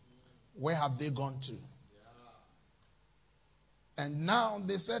 Where have they gone to? And now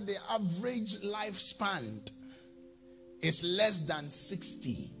they said the average lifespan is less than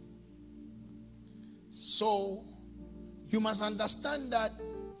 60. So you must understand that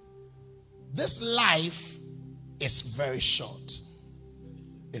this life is very short.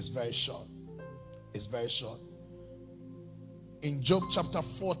 It's very short. It's very short. In Job chapter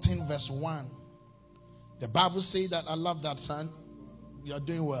 14 verse 1, the Bible says that, I love that, son. You are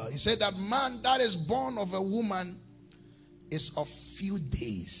doing well. He said that man that is born of a woman is of few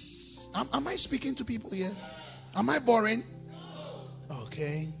days. Am I speaking to people here? Am I boring?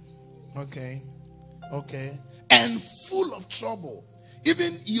 Okay. And full of trouble.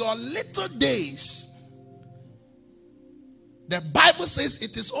 Even your little days, the Bible says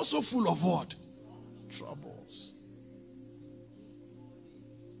it is also full of what? Troubles.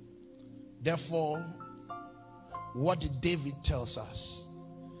 Therefore, what did David tells us?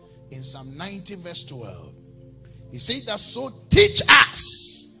 In Psalm 90 verse 12. He said that, so teach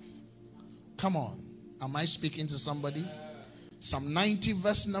us. Come on. Am I speaking to somebody? Psalm 90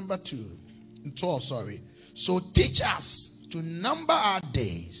 verse number 12, sorry. So teach us to number our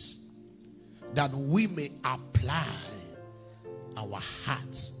days, that we may apply our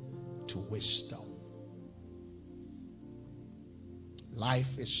hearts to wisdom.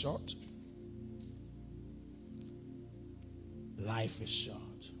 Life is short. Life is short.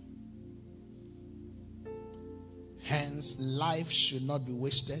 Hence, life should not be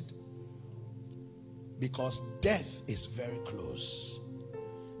wasted, because death is very close.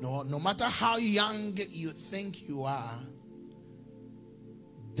 No matter how young you think you are,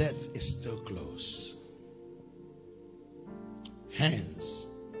 death is still close.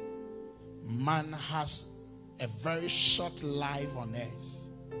 Hence, man has a very short life on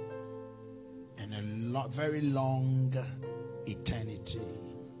earth and a very long eternity.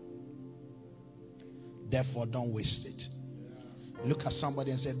 Therefore, don't waste it. Look at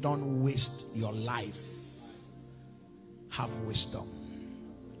somebody and say, don't waste your life. Have wisdom.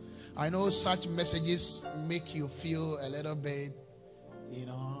 I know such messages make you feel a little bit,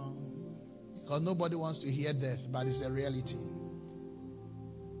 because nobody wants to hear death, but it's a reality.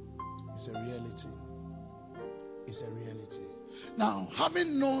 It's a reality. It's a reality. Now,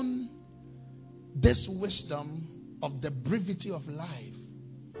 having known this wisdom of the brevity of life,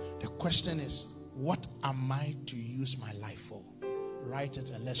 the question is, what am I to use my life for? Write it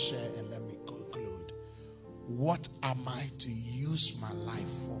and let's share and let me conclude. What am I to use my life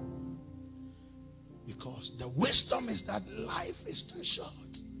for? Because the wisdom is that life is too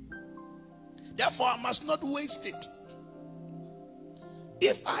short. Therefore, I must not waste it.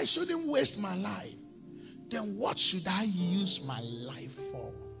 If I shouldn't waste my life, then what should I use my life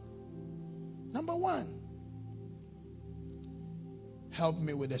for? Number one, help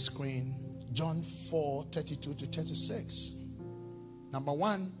me with the screen. John 4:32-36. Number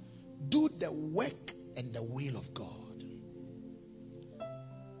one, do the work and the will of God.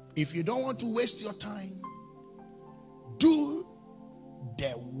 If you don't want to waste your time, do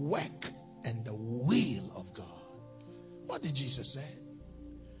the work and the will of God. What did Jesus say?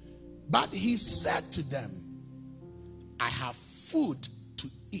 But he said to them, I have food to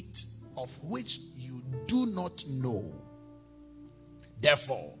eat of which you do not know.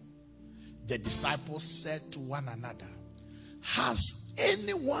 Therefore, the disciples said to one another, has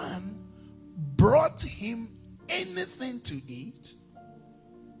anyone brought him anything to eat?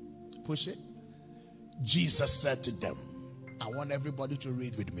 Push it. Jesus said to them, I want everybody to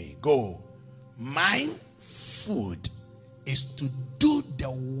read with me. Go. My food is to do the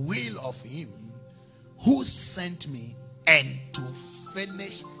will of him who sent me and to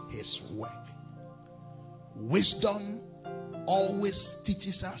finish his work. Wisdom always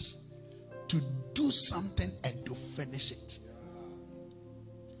teaches us to do something and to finish it.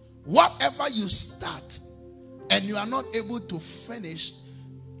 Whatever you start and you are not able to finish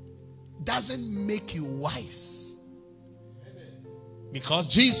doesn't make you wise. Because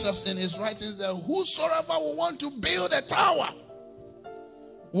Jesus in his writings that whosoever will want to build a tower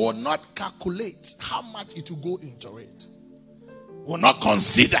will not calculate how much it will go into it. Will not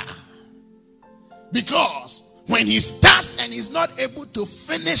consider. Because when he starts and he's not able to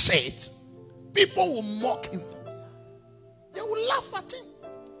finish it, people will mock him. They will laugh at him.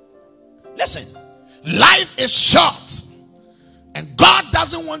 Listen, life is short. And God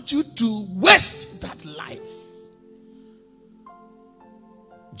doesn't want you to waste that life.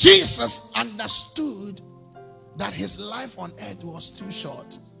 Jesus understood that his life on earth was too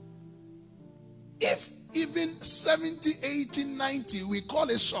short. If even 70, 80, 90, we call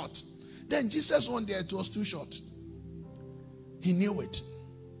it short, then Jesus on the earth was too short. He knew it.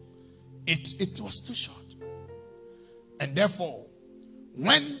 It was too short. And therefore,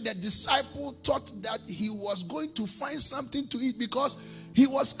 when the disciple thought that he was going to find something to eat because he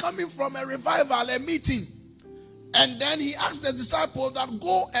was coming from a revival, a meeting, and then he asked the disciple that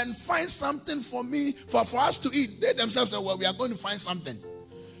go and find something for me, for us to eat. They themselves said, well, we are going to find something.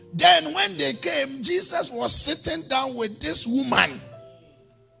 Then when they came, Jesus was sitting down with this woman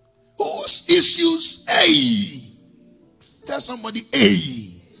whose issues, tell somebody,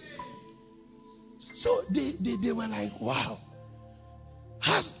 So they were like, wow.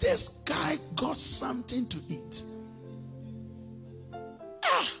 Has this guy got something to eat?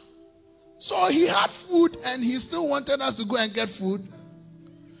 So he had food and he still wanted us to go and get food.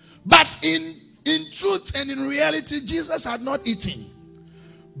 But in truth and in reality, Jesus had not eaten.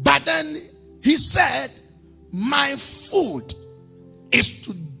 But then he said, my food is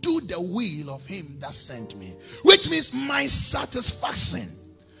to do the will of him that sent me. Which means my satisfaction.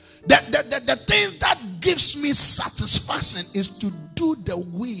 The thing that gives me satisfaction is to do the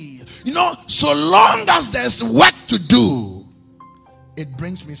will. You know, so long as there's work to do, it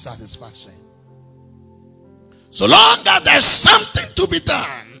brings me satisfaction. So long as there's something to be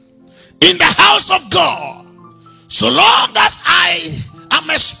done in the house of God, so long as I am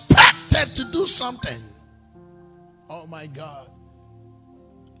expected to do something, oh my God,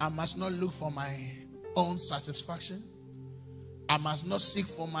 I must not look for my own satisfaction. I must not seek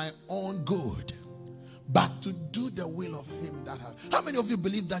for my own good, but to do the will of him that has. How many of you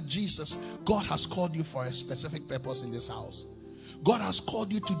believe that God has called you for a specific purpose in this house? God has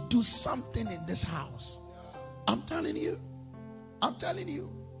called you to do something in this house. I'm telling you. I'm telling you.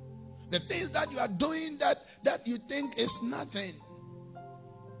 The things that you are doing that you think is nothing,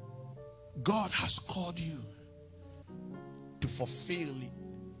 God has called you to fulfill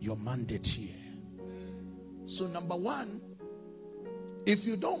your mandate here. So number one, if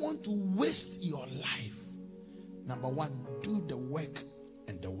you don't want to waste your life, number one, do the work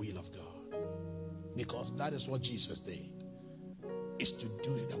and the will of God. Because that is what Jesus did, is to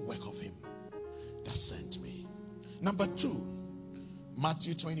do the work of him that sent me. Number two,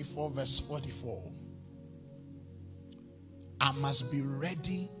 Matthew 24 verse 44. I must be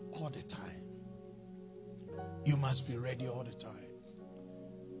ready all the time. You must be ready all the time.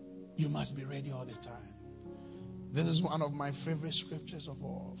 You must be ready all the time. This is one of my favorite scriptures of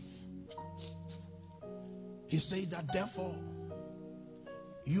all. He said that therefore,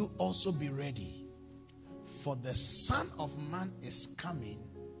 you also be ready, for the Son of Man is coming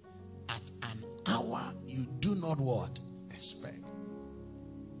at an hour you do not what? Expect.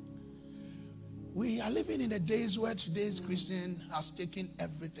 We are living in the days where today's Christian has taken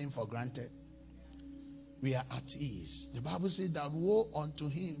everything for granted. We are at ease. The Bible says that woe unto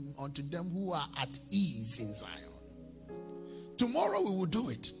them who are at ease in Zion. Tomorrow we will do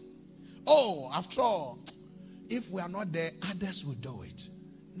it. Oh, after all, if we are not there, others will do it.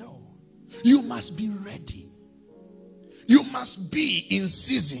 No. You must be ready. You must be in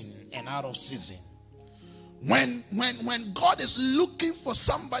season and out of season. When God is looking for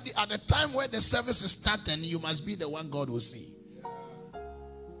somebody at the time where the service is starting, you must be the one God will see.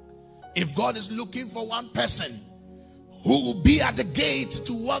 If God is looking for one person who will be at the gate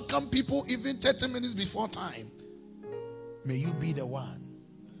to welcome people even 30 minutes before time, may you be the one.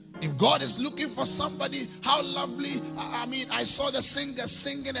 If God is looking for somebody, how lovely, I saw the singers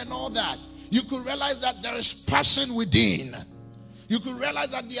singing and all that. You could realize that there is passion within. You could realize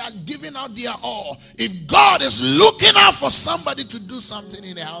that they are giving out their all. If God is looking out for somebody to do something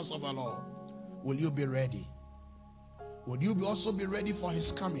in the house of the Lord, will you be ready? Will you also be ready for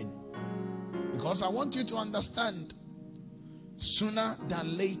his coming? Because I want you to understand, sooner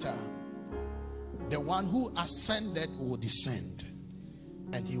than later, the one who ascended will descend.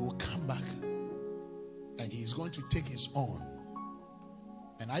 And he will come back. And he is going to take his own.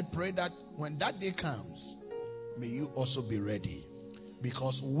 And I pray that when that day comes, may you also be ready.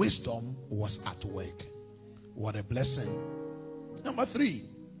 Because wisdom was at work. What a blessing. Number three,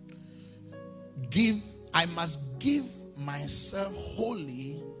 I must give myself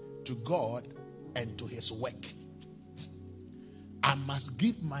wholly to God and to his work. I must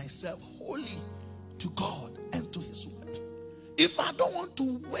give myself wholly to God and to his work. If I don't want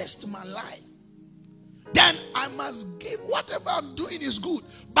to waste my life, then I must give. Whatever I'm doing is good.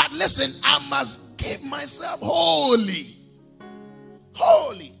 But listen, I must give myself wholly.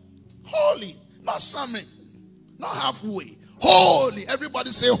 Holy. Holy. Not something. Not halfway. Holy.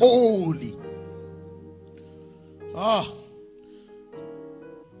 Everybody say holy.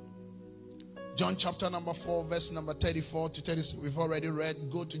 John chapter number 4, verse number 34 to 36. We've already read.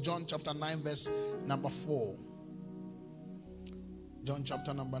 Go to John chapter 9, verse number 4. John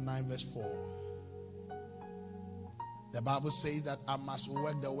chapter number 9, verse 4. The Bible says that I must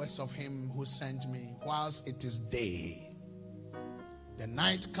work the works of him who sent me whilst it is day. The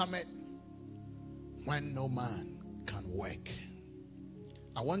night cometh when no man can work.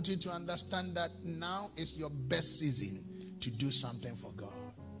 I want you to understand that now is your best season to do something for God.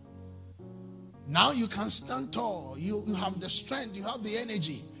 Now you can stand tall. You have the strength, you have the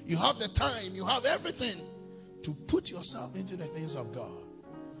energy, you have the time, you have everything to put yourself into the things of God.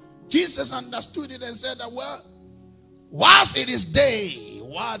 Jesus understood it and said that, well, whilst it is day,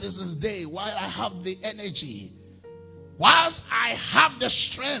 while this is day, while I have the energy, whilst I have the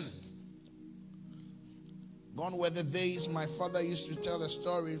strength. Gone were the days my father used to tell a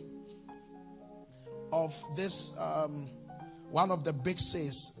story of this, one of the big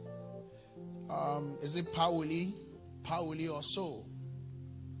says, is it Pauli or so?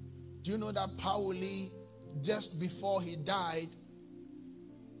 Do you know that Pauli, just before he died,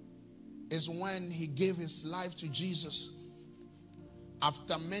 is when he gave his life to Jesus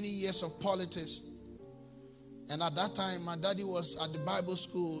after many years of politics? And at that time, my daddy was at the Bible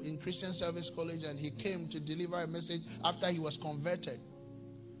school in Christian Service College, and he came to deliver a message after he was converted.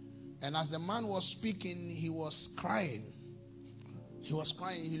 And as the man was speaking, he was crying. He was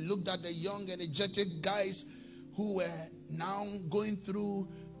crying. He looked at the young, energetic guys who were now going through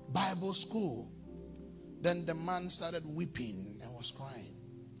Bible school. Then the man started weeping and was crying.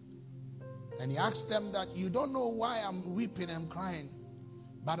 And he asked them that, you don't know why I'm weeping and crying,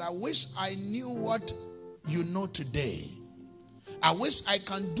 but I wish I knew what you know today. I wish I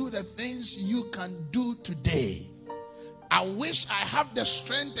can do the things you can do today. I wish I have the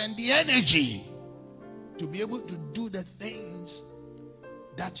strength and the energy to be able to do the things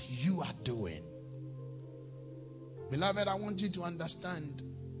that you are doing. Beloved, I want you to understand,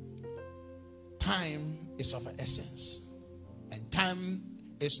 time is of essence, and time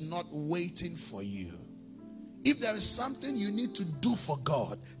is not waiting for you. If there is something you need to do for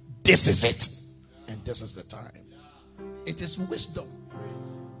God, this is it. And this is the time. It is wisdom.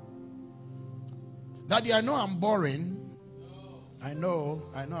 Daddy, I know I'm boring. I know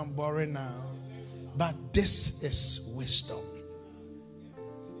I'm boring now. But this is wisdom.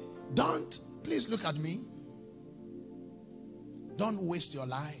 Please look at me. Don't waste your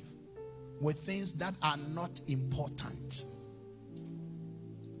life with things that are not important.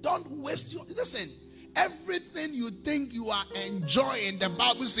 Don't waste listen, everything you think you are enjoying, the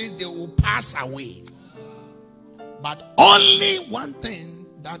Bible says they will pass away. But only one thing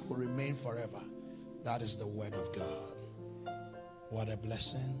that will remain forever. That is the word of God. What a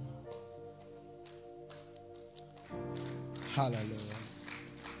blessing. Hallelujah.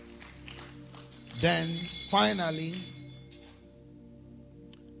 Then finally,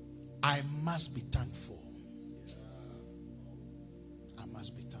 I must be thankful. I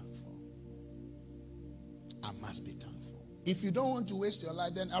must be thankful. I must be thankful. If you don't want to waste your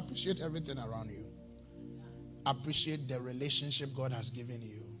life, then appreciate everything around you. Appreciate the relationship God has given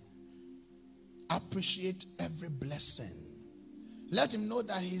you. Appreciate every blessing. Let him know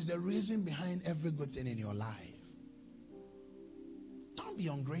that he is the reason behind every good thing in your life. Don't be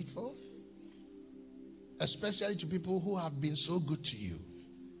ungrateful. Especially to people who have been so good to you.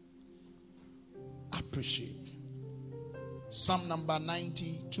 Appreciate. Psalm number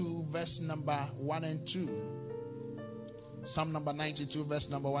 92, verse number 1 and 2. Psalm number 92, verse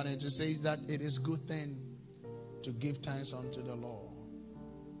number 1 and 2 says that it is good thing to give thanks unto the Lord.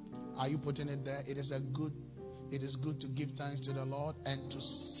 Are you putting it there? It is good to give thanks to the Lord and to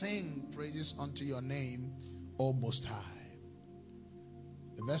sing praises unto your name, O Most High.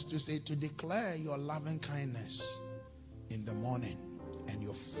 The verse 2 says to declare your loving kindness in the morning and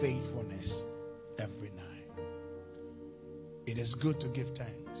your faithfulness every night. It is good to give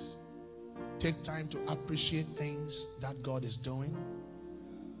thanks. Take time to appreciate things that God is doing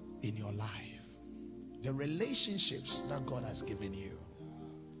in your life. The relationships that God has given you.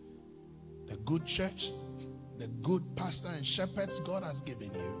 The good church, the good pastor and shepherds God has given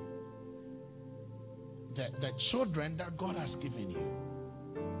you. The children that God has given you.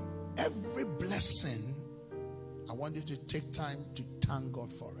 Every blessing, I want you to take time to thank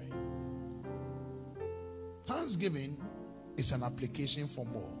God for it. Thanksgiving is an application for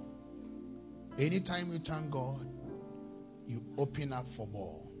more. Anytime you thank God, you open up for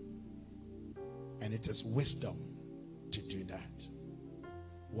more. And it is wisdom to do that.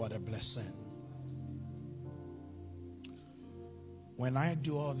 What a blessing. When I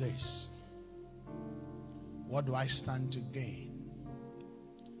do all this, what do I stand to gain?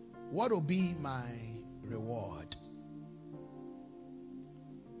 What will be my reward?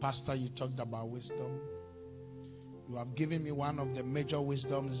 Pastor, you talked about wisdom. You have given me one of the major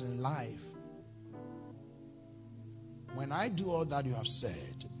wisdoms in life. When I do all that you have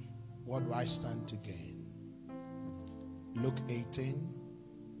said, what do I stand to gain? Luke 18,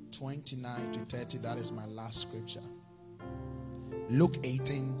 29 to 30, that is my last scripture. Luke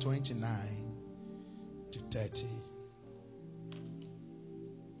 18, 29 to 30.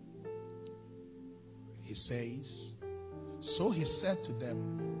 He says, so he said to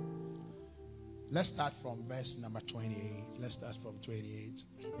them, let's start from verse number 28. Let's start from 28.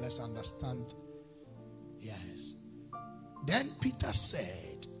 Let's understand. Yes. Then Peter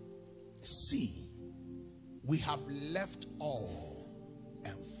said, see, we have left all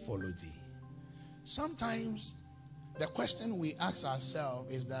and followed thee. Sometimes the question we ask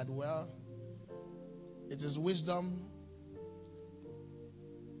ourselves is that, well, it is wisdom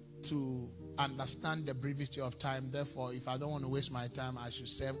to understand the brevity of time. Therefore, if I don't want to waste my time, I should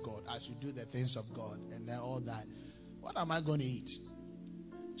serve God. I should do the things of God. And then all that. What am I going to eat?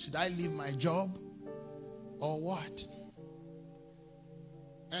 Should I leave my job? Or what?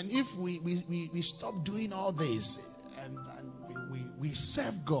 And if we stop doing all this and we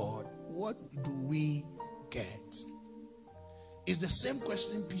serve God, what do we get? It's the same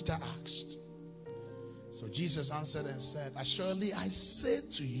question Peter asked. So Jesus answered and said, "Surely I say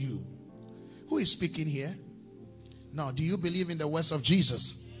to you," who is speaking here? Now, do you believe in the words of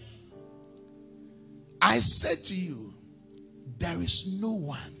Jesus? "I said to you, there is no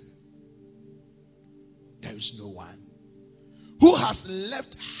one who has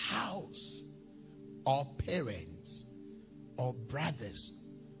left house or parents or brothers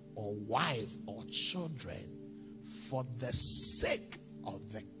or wife or children for the sake of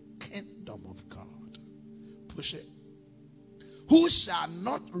the kingdom of God." Push it. "Who shall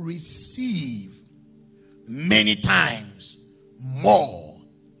not receive many times more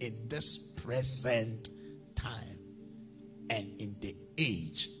in this present time and in the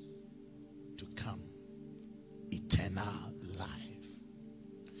age to come eternal life."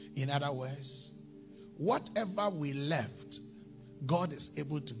 In other words, whatever we left, God is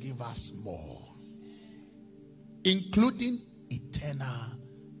able to give us more, including eternal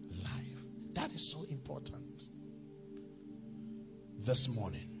life. That is so important. This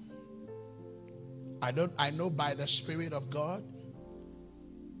morning, I know by the Spirit of God,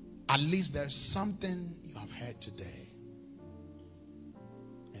 at least there's something you have heard today.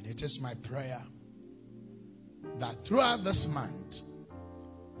 And it is my prayer that throughout this month,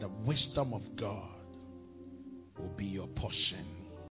 the wisdom of God will be your portion.